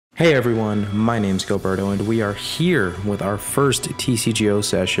Hey everyone, my name's Gilberto and we are here with our first TCGO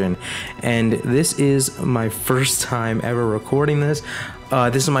session, and this is my first time ever recording this.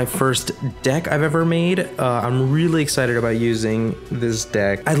 This is my first deck I've ever made. I'm really excited about using this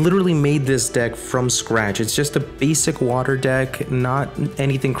deck. I literally made this deck from scratch. It's just a basic water deck, not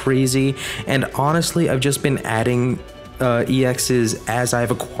anything crazy, and honestly I've just been adding EXs as I've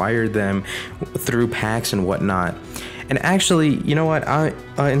acquired them through packs and whatnot. And actually, you know what,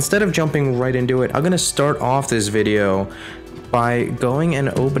 instead of jumping right into it, I'm gonna start off this video by going and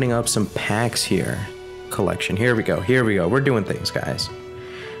opening up some packs here. Collection, here we go, we're doing things, guys.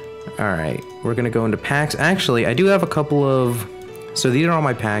 All right, we're gonna go into packs. Actually, I do have a couple of, so these are all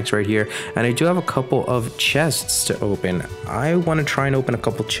my packs right here, and I do have a couple of chests to open. I wanna try and open a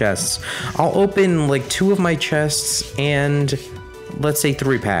couple chests. I'll open like 2 of my chests and let's say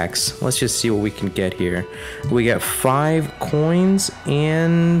 3 packs. Let's just see what we can get here. We get 5 coins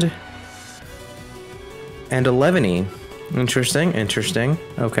and 11-y. Interesting.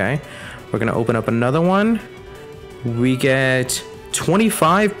 Okay, we're gonna open up another one. We get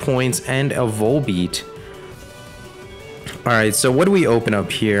 25 points and a Volbeat. All right, so what do we open up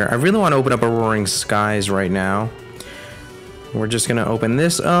here? I really want to open up a Roaring Skies right now. We're just gonna open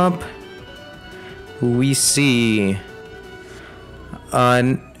this up. We see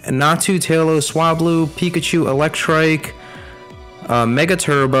Natu, Tailo, Swablu, Pikachu, Electrike, Mega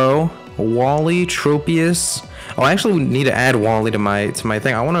Turbo, Wally, Tropius. Oh, I actually need to add Wally to my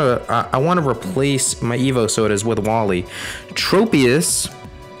thing. I want to replace my Evo Sodas with Wally. Tropius,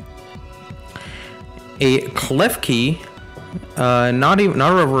 a Klefki, not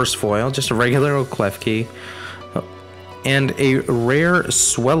a reverse foil, just a regular old Klefki, and a rare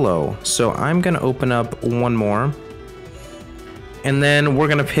Swellow. So I'm gonna open up one more. And then we're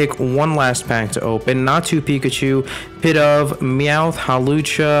gonna pick one last pack to open. Natu, Pikachu, Pidove, Meowth,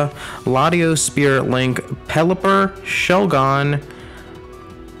 Halucha, Latios, Spirit Link, Pelipper, Shelgon,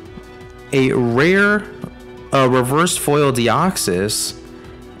 a rare reverse foil Deoxys,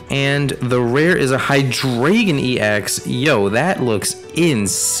 and the rare is a Hydreigon EX. Yo, that looks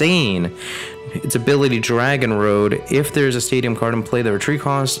insane. Its ability Dragon Road. If there's a stadium card in play, the retreat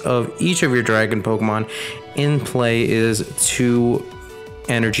cost of each of your dragon Pokemon in play is 2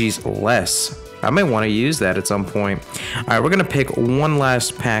 energies less. I might want to use that at some point. All right, we're gonna pick one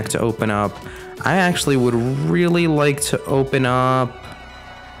last pack to open up. I actually would really like to open up.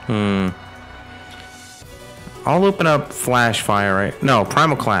 I'll open up Flash Fire, right? No,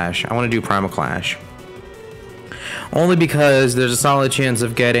 Primal Clash. I want to do Primal Clash. Only because there's a solid chance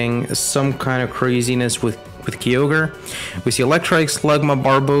of getting some kind of craziness with Kyogre. We see Electrike, Slugma,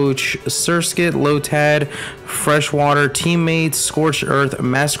 Barboach, Surskit, Lotad, Freshwater, Teammates, Scorched Earth,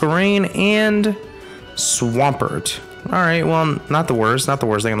 Masquerain, and Swampert. Alright, well, not the worst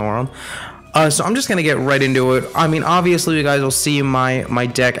thing in the world. So I'm just gonna get right into it. I mean, obviously you guys will see my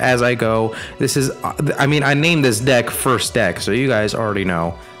deck as I go. This is, I mean, I named this deck First Deck, so you guys already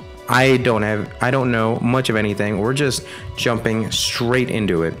know. I don't know much of anything. We're just jumping straight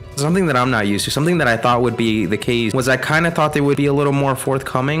into it. Something that I'm not used to, something that I thought would be the case, was I kind of thought they would be a little more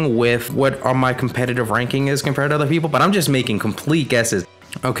forthcoming with what my competitive ranking is compared to other people, but I'm just making complete guesses.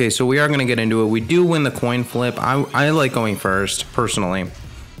 Okay, so we are going to get into it. We do win the coin flip. I like going first, personally.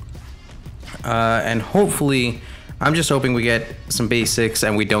 And hopefully, I'm just hoping we get some basics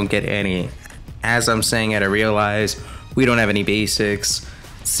and we don't get any. As I'm saying it, I realize we don't have any basics.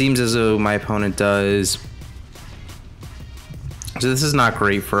 Seems as though my opponent does. So this is not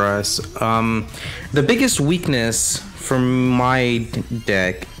great for us. The biggest weakness for my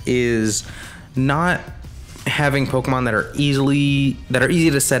deck is not having Pokemon that are easy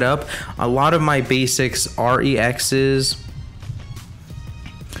to set up. A lot of my basics are EXs,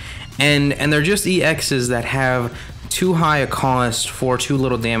 and they're just EXs that have too high a cost for too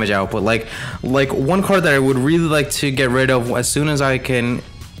little damage output. Like one card that I would really like to get rid of as soon as I can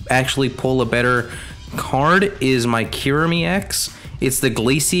actually pull a better card is my Kyurem EX. It's the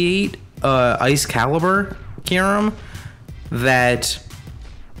Glaciate Ice Caliber Kyurem that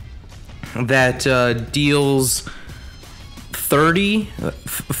deals 30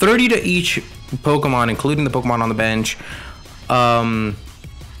 to each Pokemon, including the Pokemon on the bench,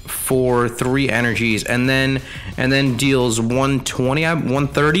 for 3 energies, and then deals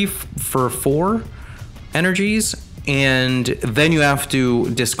 130 for 4 energies, and then you have to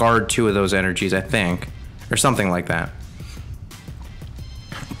discard 2 of those energies, I think, or something like that.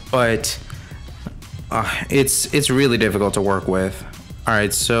 But it's really difficult to work with. All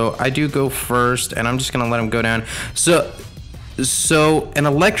right, so I do go first, and I'm just gonna let him go down. So So an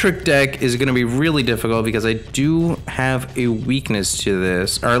electric deck is going to be really difficult because I do have a weakness to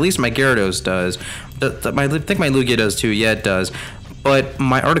this, or at least my Gyarados does. I think my Lugia does too. Yeah, it does. But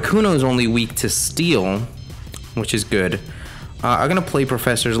my Articuno is only weak to Steel, which is good. I'm going to play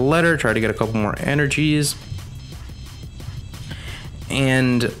Professor's Letter, try to get a couple more energies.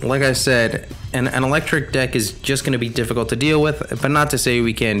 And like I said, an electric deck is just going to be difficult to deal with, but not to say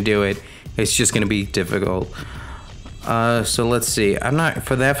we can't do it. It's just going to be difficult. So let's see. I'm not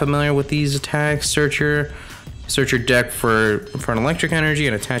that familiar with these attacks. Search your deck for an electric energy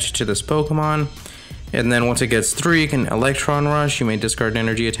and attach it to this Pokemon. And then once it gets 3, you can Electron Rush. You may discard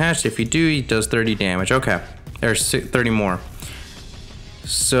energy attached. If you do, it does 30 damage. Okay, there's 30 more.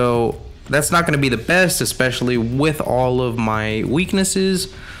 So that's not going to be the best, especially with all of my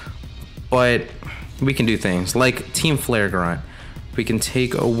weaknesses. But we can do things like Team Flare Grunt. We can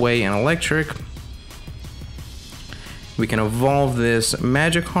take away an electric. We can evolve this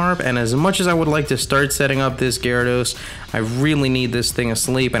Magikarp, and as much as I would like to start setting up this Gyarados, I really need this thing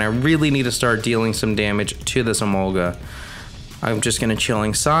asleep, and I really need to start dealing some damage to this Emolga. I'm just gonna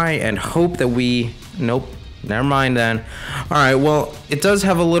Chilling Sigh and hope that we... Nope, never mind then. Alright, well, it does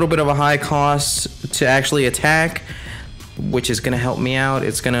have a little bit of a high cost to actually attack, which is gonna help me out.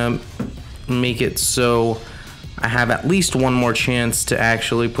 It's gonna make it so I have at least one more chance to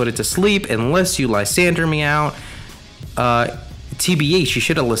actually put it to sleep, unless you Lysander me out. TBH, you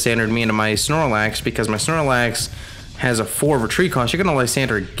should have Lysandered me into my Snorlax, because my Snorlax has a 4 retreat cost. You're gonna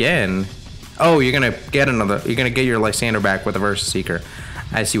Lysander again. Oh, you're gonna get your Lysander back with a Versus Seeker.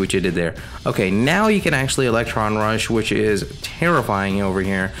 I see what you did there. Okay, now you can actually Electron Rush, which is terrifying over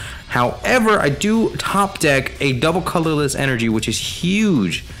here. However, I do top deck a double colorless energy, which is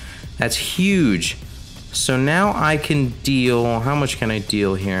huge. That's huge. So now I can deal, how much can I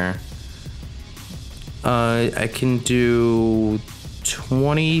deal here? I can do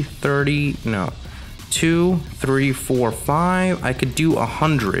 20, 30, no, 2, 3, 4, 5. I could do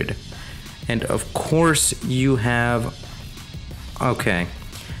 100. And of course you have, okay.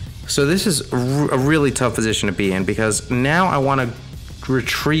 So this is a really tough position to be in, because now I want to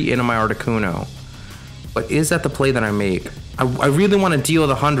retreat into my Articuno. But is that the play that I make? I really want to deal with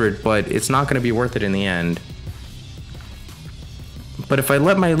 100, but it's not going to be worth it in the end. But if I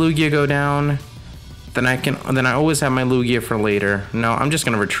let my Lugia go down, then I always have my Lugia for later. No, I'm just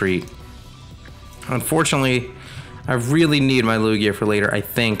gonna retreat. Unfortunately, I really need my Lugia for later. I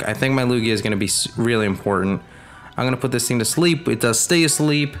think my Lugia is gonna be really important. I'm gonna put this thing to sleep. It does stay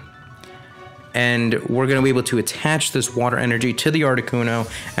asleep, and we're gonna be able to attach this water energy to the Articuno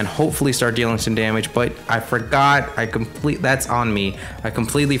and hopefully start dealing some damage. But I forgot. That's on me. I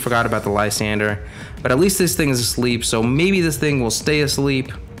completely forgot about the Lysander. But at least this thing is asleep, so maybe this thing will stay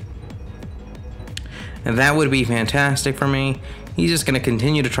asleep. And that would be fantastic for me. He's just going to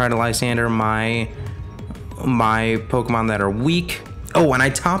continue to try to Lysander my Pokemon that are weak. Oh, and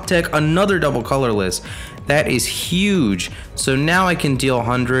I top deck another double colorless. That is huge. So now I can deal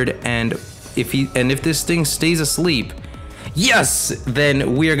 100, and if this thing stays asleep, yes,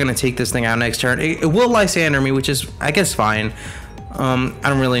 then we are going to take this thing out next turn. It will Lysander me, which is, I guess, fine. I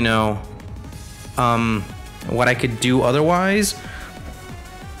don't really know what I could do otherwise.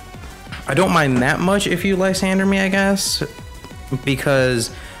 I don't mind that much if you Lysander me, I guess,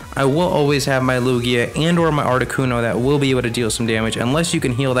 because I will always have my Lugia and or my Articuno that will be able to deal some damage, unless you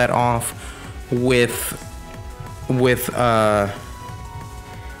can heal that off with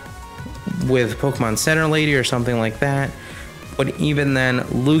Pokemon Center Lady or something like that. But even then,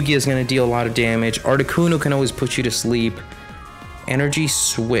 Lugia is going to deal a lot of damage. Articuno can always put you to sleep. Energy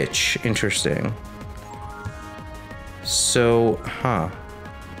Switch, interesting. So,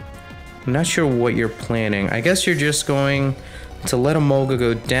 I'm not sure what you're planning. I guess you're just going to let Emolga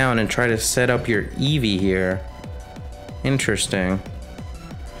go down and try to set up your Eevee here. Interesting.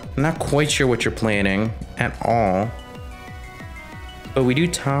 I'm not quite sure what you're planning at all. But we do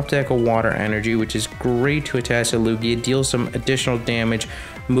top deck a water energy, which is great to attach to Lugia, deal some additional damage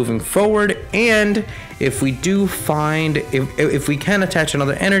moving forward. And if we do find, if we can attach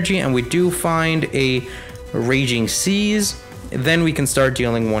another energy and we do find a Raging Seas, then we can start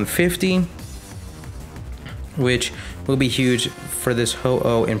dealing 150, which will be huge for this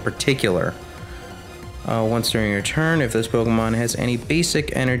Ho-Oh in particular. Once during your turn, if this Pokemon has any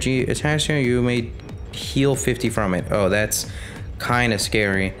basic energy attached to it, you may heal 50 from it. Oh, that's kind of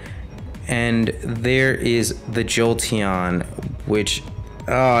scary. And there is the Jolteon, which,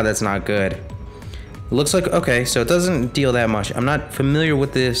 oh, that's not good. It looks like, okay, so it doesn't deal that much. I'm not familiar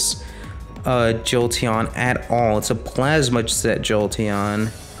with this Jolteon at all. It's a Plasma set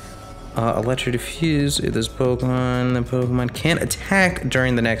Jolteon. Electro Diffuse. The Pokemon can't attack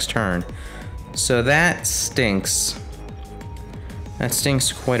during the next turn. So that stinks. That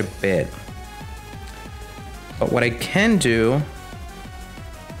stinks quite a bit. But what I can do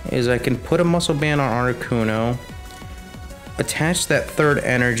is I can put a Muscle Band on Articuno, attach that third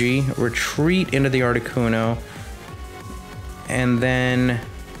energy, retreat into the Articuno, and then,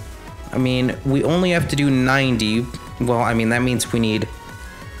 I mean, we only have to do 90. Well, I mean, that means we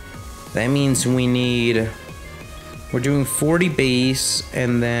need, we're doing 40 base,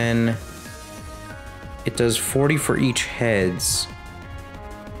 and then it does 40 for each heads.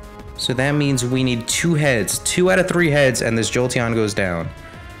 So that means we need 2 heads, 2 out of 3 heads, and this Jolteon goes down.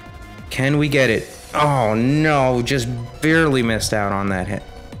 Can we get it? Oh no, just barely missed out on that hit,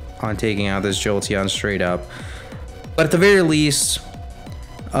 on taking out this Jolteon straight up. But at the very least,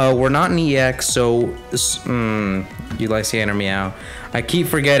 we're not an EX, so you Lysander Meow. I keep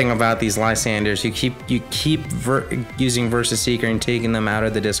forgetting about these Lysanders. You keep using Versus Seeker and taking them out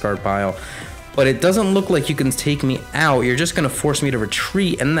of the discard pile. But it doesn't look like you can take me out. You're just gonna force me to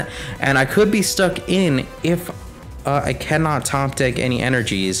retreat, and I could be stuck in if I cannot top deck any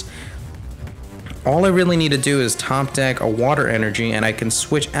energies. All I really need to do is top deck a water energy, and I can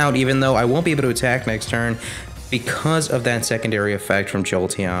switch out, even though I won't be able to attack next turn because of that secondary effect from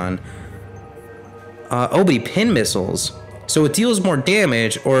Jolteon. Oh, but he pin missiles, so it deals more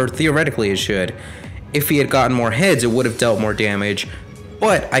damage, or theoretically it should. If he had gotten more heads, it would have dealt more damage,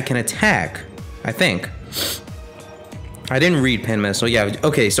 but I can attack. I think. I didn't read pin missile. Yeah,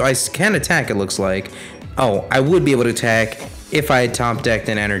 okay, so I can attack, it looks like. Oh, I would be able to attack if I had top decked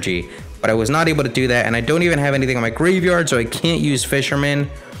an energy, but I was not able to do that, and I don't even have anything on my graveyard, so I can't use Fisherman.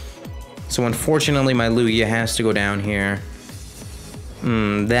 So unfortunately, my Lugia has to go down here.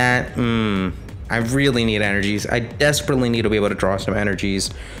 I really need energies. I desperately need to be able to draw some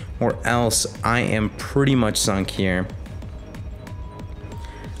energies, or else I am pretty much sunk here.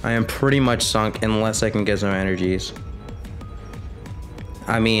 I am pretty much sunk unless I can get some energies.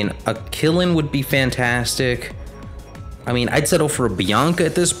 I mean, a Killin would be fantastic. I mean, I'd settle for a Bianca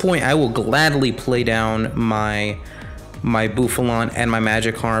at this point. I will gladly play down my Bouffalon and my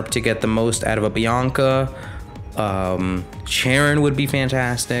Magikarp to get the most out of a Bianca. Charon would be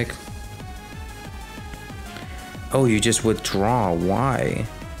fantastic. Oh, you just withdraw. Why?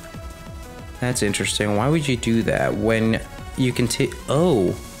 That's interesting. Why would you do that when you can take...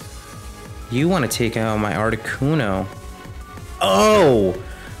 Oh, you want to take out my Articuno. Oh,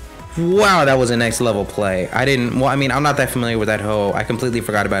 wow, that was a next level play. I didn't... Well, I mean, I'm not that familiar with that Ho. I completely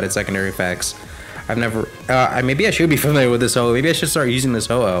forgot about its secondary effects. I've never... maybe I should be familiar with this Ho. Maybe I should start using this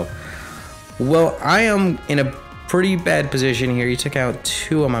Ho-Oh. Well, I am in a pretty bad position here. You took out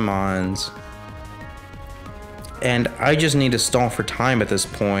 2 of my Mons. And I just need to stall for time at this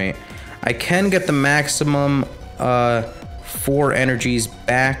point. I can get the maximum 4 energies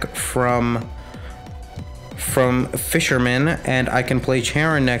back from Fisherman, and I can play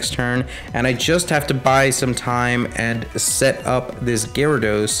Charon next turn, and I just have to buy some time and set up this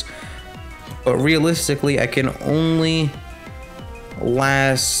Gyarados. But realistically, I can only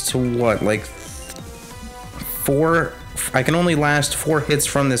last, what, like 4? I can only last 4 hits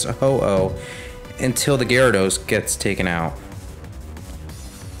from this Ho-Oh until the Gyarados gets taken out.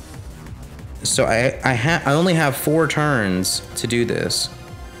 So I only have 4 turns to do this.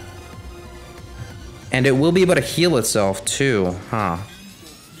 And it will be able to heal itself too, huh?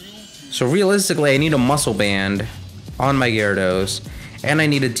 So realistically, I need a Muscle Band on my Gyarados, and I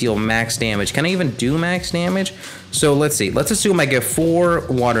need to deal max damage. Can I even do max damage? So let's see. Let's assume I get 4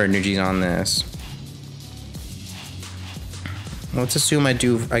 water energies on this. Let's assume I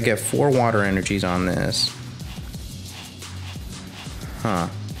get 4 water energies on this. Huh.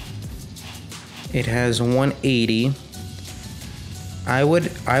 It has 180. I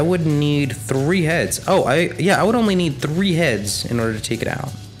would need 3 heads. Oh, I would only need 3 heads in order to take it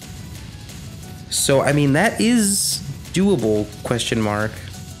out. So, I mean, that is doable, question mark.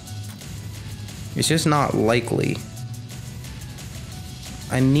 It's just not likely.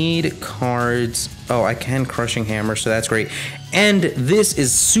 I need cards. Oh, I can Crushing Hammer, so that's great. And this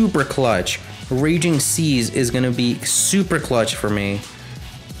is super clutch. Raging Seas is going to be super clutch for me.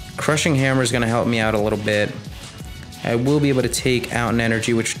 Crushing Hammer is going to help me out a little bit. I will be able to take out an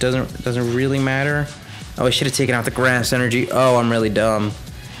energy, which doesn't really matter. Oh, I should have taken out the grass energy. Oh, I'm really dumb.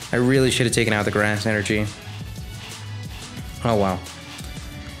 I really should have taken out the grass energy. Oh, wow.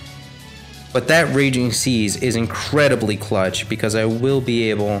 But that Raging Seas is incredibly clutch because I will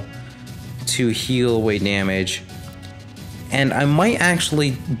be able to heal away damage. And I might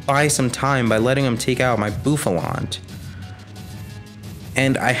actually buy some time by letting him take out my Bouffalon.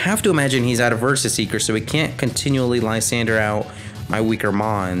 And I have to imagine he's out of Versus Seeker, so he can't continually Lysander out my weaker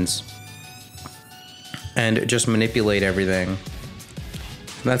Mons and just manipulate everything.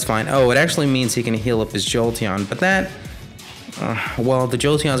 That's fine. Oh, it actually means he can heal up his Jolteon, but that... well, the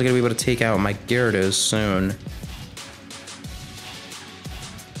Jolteon's gonna be able to take out my Gyarados soon.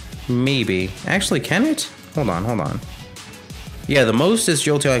 Maybe. Actually, can it? Hold on. Yeah, the most this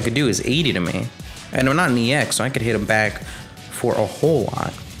Jolteon could do is 80 to me. And I'm not an EX, so I could hit him back for a whole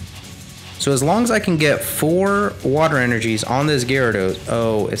lot. So as long as I can get 4 water energies on this Gyarados...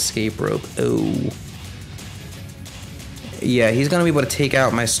 Oh, escape rope. Oh. Yeah, he's gonna be able to take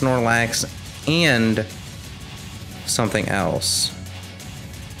out my Snorlax and something else.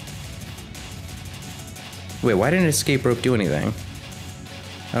 Wait, why didn't escape rope do anything?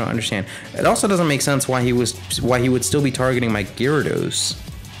 I don't understand. It also doesn't make sense why he would still be targeting my Gyarados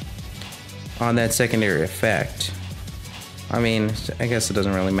on that secondary effect. I mean, I guess it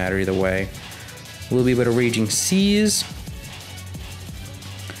doesn't really matter either way. A little bit of Raging Seas.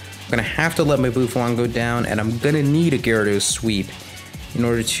 I'm gonna have to let my Bouffalon go down, and I'm gonna need a Gyarados sweep in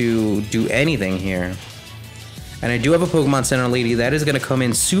order to do anything here. And I do have a Pokemon Center Lady that is gonna come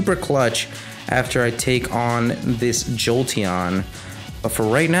in super clutch after I take on this Jolteon. But for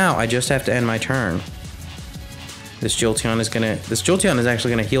right now, I just have to end my turn. This Jolteon is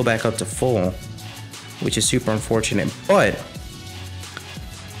actually gonna heal back up to full, which is super unfortunate. But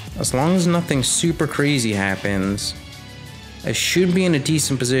as long as nothing super crazy happens, I should be in a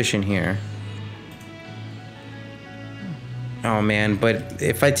decent position here. Oh man, but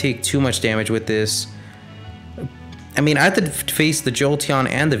if I take too much damage with this, I mean, I have to face the Jolteon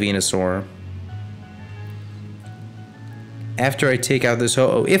and the Venusaur after I take out this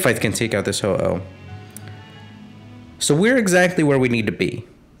Ho-Oh, if I can take out this Ho-Oh. So we're exactly where we need to be.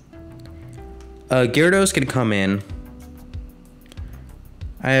 Gyarados can come in.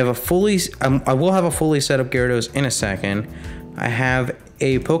 I will have a fully set up Gyarados in a second. I have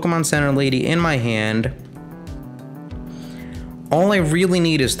a Pokemon Center Lady in my hand. All I really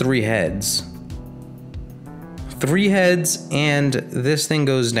need is 3 heads. 3 heads, and this thing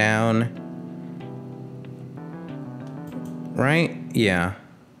goes down. Right? Yeah.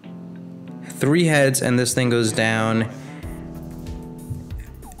 3 heads, and this thing goes down.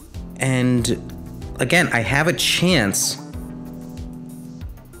 And again, I have a chance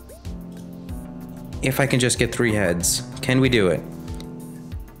if I can just get 3 heads. Can we do it?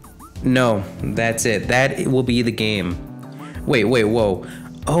 No, that's it. That will be the game. Wait, whoa.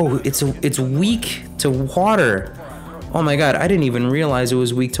 Oh, it's weak to water. Oh my god, I didn't even realize it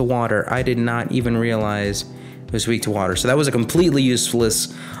was weak to water. I did not even realize it was weak to water. So that was a completely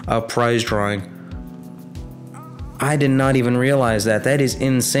useless prize drawing. I did not even realize that. That is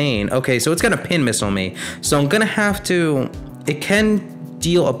insane. Okay, so it's gonna pin missile me. So I'm gonna have to... It can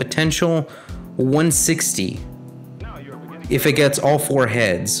deal a potential 160 if it gets all 4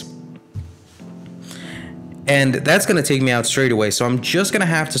 heads. And that's gonna take me out straight away. So I'm just gonna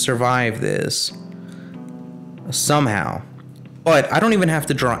have to survive this somehow. But I don't even have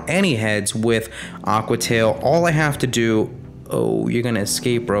to draw any heads with Aqua Tail. All I have to do... Oh, you're gonna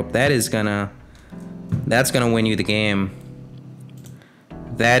escape rope. That's gonna win you the game.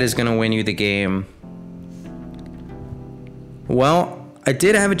 That is gonna win you the game. Well, I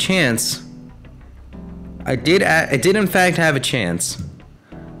did have a chance. I did in fact have a chance.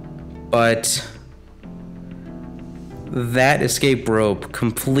 But that escape rope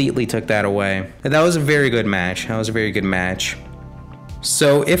completely took that away. And that was a very good match.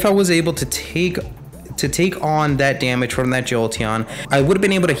 So if I was able to take on that damage from that Jolteon, I would have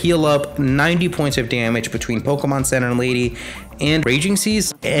been able to heal up 90 points of damage between Pokemon Center Lady and Raging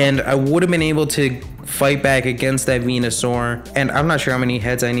Seas, and I would have been able to fight back against that Venusaur. And I'm not sure how many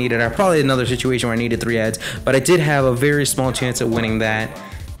heads I needed. I probably had another situation where I needed 3 heads, but I did have a very small chance at winning that.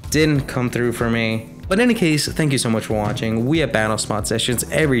 Didn't come through for me. But in any case, thank you so much for watching. We have battle spot sessions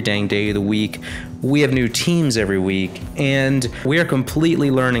every dang day of the week. We have new teams every week, and we are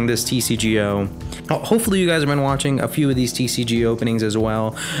completely learning this TCGO. Hopefully you guys have been watching a few of these TCG openings as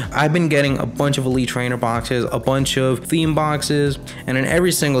well. I've been getting a bunch of Elite Trainer boxes, a bunch of theme boxes, and in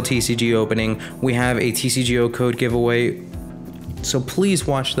every single TCG opening, we have a TCGO code giveaway. So please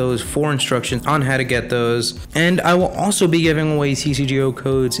watch those for instructions on how to get those. And I will also be giving away TCGO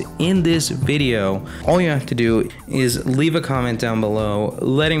codes in this video. All you have to do is leave a comment down below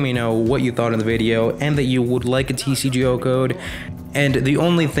letting me know what you thought of the video and that you would like a TCGO code. And the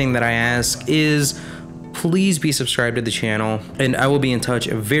only thing that I ask is please be subscribed to the channel, and I will be in touch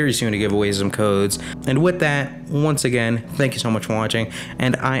very soon to give away some codes. And with that, once again, thank you so much for watching,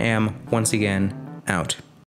 and I am once again out.